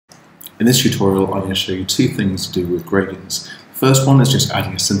In this tutorial, I'm going to show you two things to do with gradients. The first one is just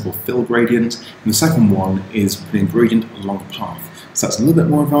adding a simple fill gradient, and the second one is putting a gradient along a path. So that's a little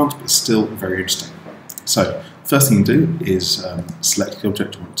bit more advanced, but still very interesting. So, first thing you do is select the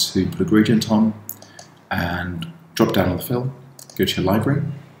object you want to put a gradient on, and drop down on the fill, go to your library,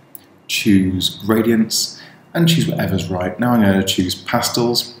 choose gradients, and choose whatever's right. Now I'm going to choose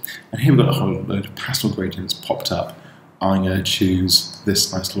pastels, and here we've got a whole load of pastel gradients popped up. I'm going to choose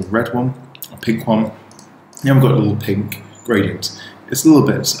this nice little red one, a pink one. Now we've got a little pink gradient. It's a little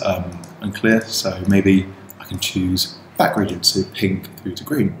bit unclear, so maybe I can choose that gradient, so pink through to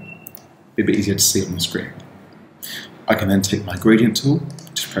green. Be a bit easier to see on the screen. I can then take my gradient tool,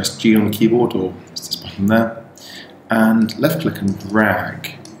 just press G on the keyboard, or this button there, and left click and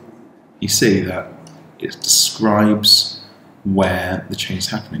drag. You see that it describes where the change is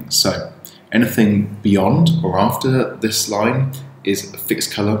happening. So anything beyond or after this line is a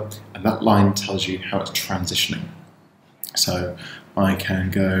fixed colour, and that line tells you how it's transitioning. So I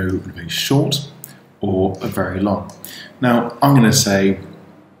can go very short or very long. Now I'm going to say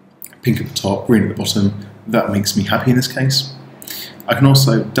pink at the top, green at the bottom. That makes me happy in this case. I can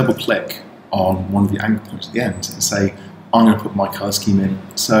also double click on one of the anchor points at the end and say I'm going to put my colour scheme in.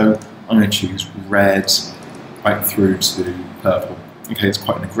 So I'm going to choose red right through to purple. Okay, it's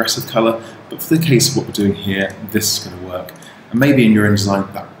quite an aggressive colour, but for the case of what we're doing here, this is going to work. And maybe in your own design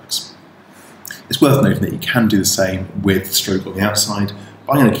that works. It's worth noting that you can do the same with the stroke on the outside,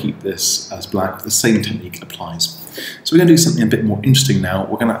 but I'm going to keep this as black. The same technique applies. So we're going to do something a bit more interesting now.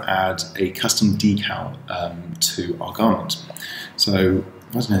 We're going to add a custom decal to our garment. So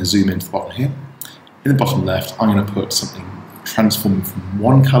I'm just going to zoom into the bottom here. In the bottom left, I'm going to put something transforming from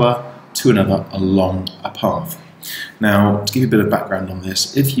one colour to another along a path. Now, to give you a bit of background on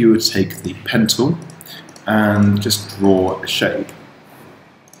this, if you would take the pen tool and just draw a shape,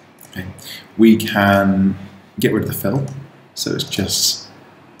 okay, we can get rid of the fill, so it's just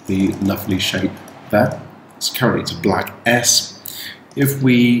the lovely shape there. So currently it's a black S. If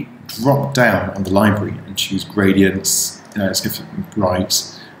we drop down on the library and choose gradients, let's go for something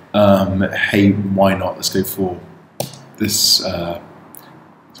bright. Hey, why not? Let's go for this. Let's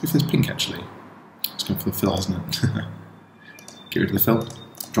go for this pink actually. It's going for the fill, hasn't it? Get rid of the fill,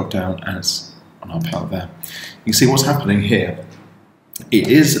 drop down, and it's on our palette there. You can see what's happening here. It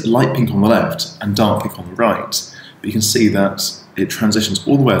is light pink on the left and dark pink on the right, but you can see that it transitions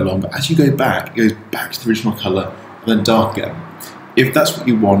all the way along, but as you go back, it goes back to the original colour and then dark again. If that's what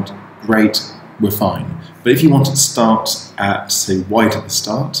you want, great, we're fine. But if you want it to start at, say, white at the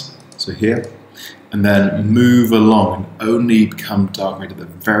start, so here, and then move along and only become dark red at the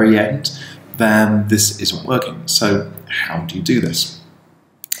very end, then this isn't working. So how do you do this?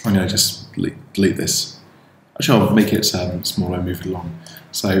 I'm going to just delete this. Actually, I'll make it smaller and move it along.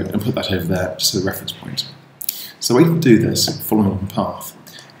 So I'm going to put that over there just as a reference point. So the way you can do this, following along the path,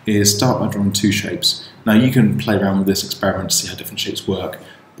 is start by drawing two shapes. Now you can play around with this experiment to see how different shapes work,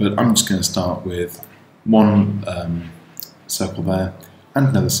 but I'm just going to start with one circle there and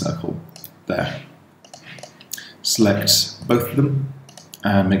another circle there. Select both of them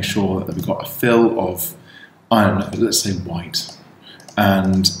and make sure that we've got a fill of, I don't know, let's say white,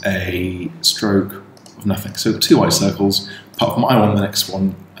 and a stroke of nothing. So two white circles, apart from I want the next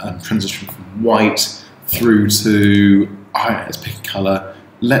one transition from white through to, let's pick a colour,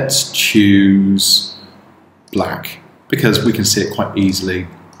 let's choose black, because we can see it quite easily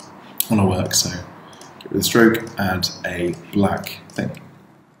on our work. So get rid of the stroke, add a black thing.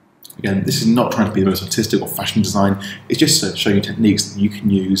 Again, this is not trying to be the most artistic or fashion design, it's just to show you techniques that you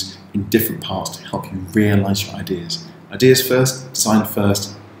can use in different parts to help you realise your ideas. Ideas first, design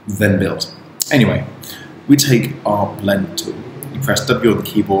first, then build. Anyway, we take our blend tool. You press W on the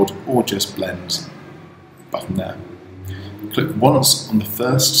keyboard or just blend button there. Click once on the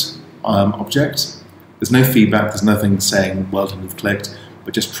first object. There's no feedback, there's nothing saying well done, you've clicked,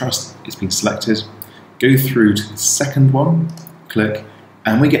 but just trust it's been selected. Go through to the second one, click,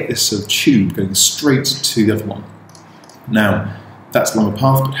 and we get this sort of tube going straight to the other one. Now, that's along a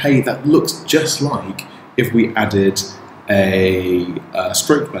path, but hey, that looks just like if we added a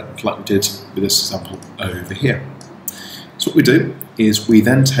stroke blend, like we did with this example over here. So what we do is we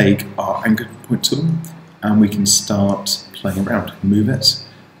then take our anchor point tool and we can start playing around. Move it.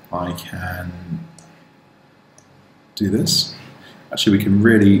 I can do this. Actually, we can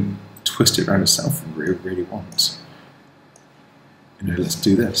really twist it around itself if we really want. Let's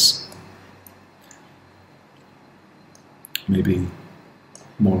do this. Maybe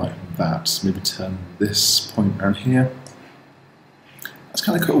more like that. Maybe turn this point around here. That's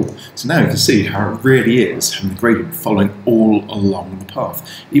kind of cool. So now you can see how it really is having the gradient following all along the path.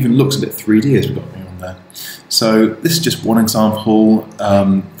 It even looks a bit 3D as we've got me on there. So this is just one example.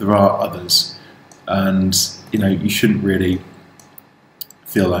 There are others, and you shouldn't really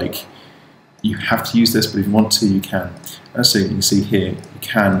feel like you have to use this, but if you want to, you can. And so you can see here, you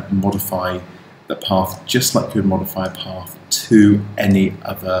can modify the path just like you would modify a path to any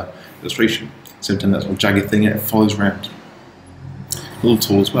other illustration. So we've done that little jagged thing, it follows around. A little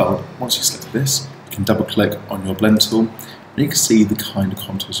tool as well, once you select this, you can double click on your blend tool and you can see the kind of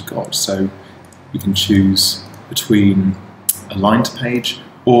contours you've got. So you can choose between a line to page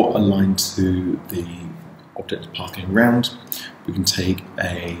or a line to the object path going around. We can take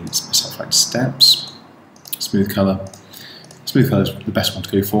a self-like steps, smooth colour. Smooth colour is the best one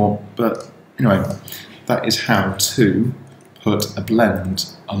to go for, but anyway, that is how to put a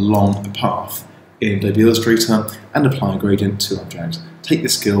blend along a path in Adobe Illustrator and apply a gradient to objects. Take the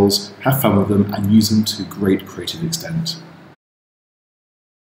skills, have fun with them, and use them to great creative extent.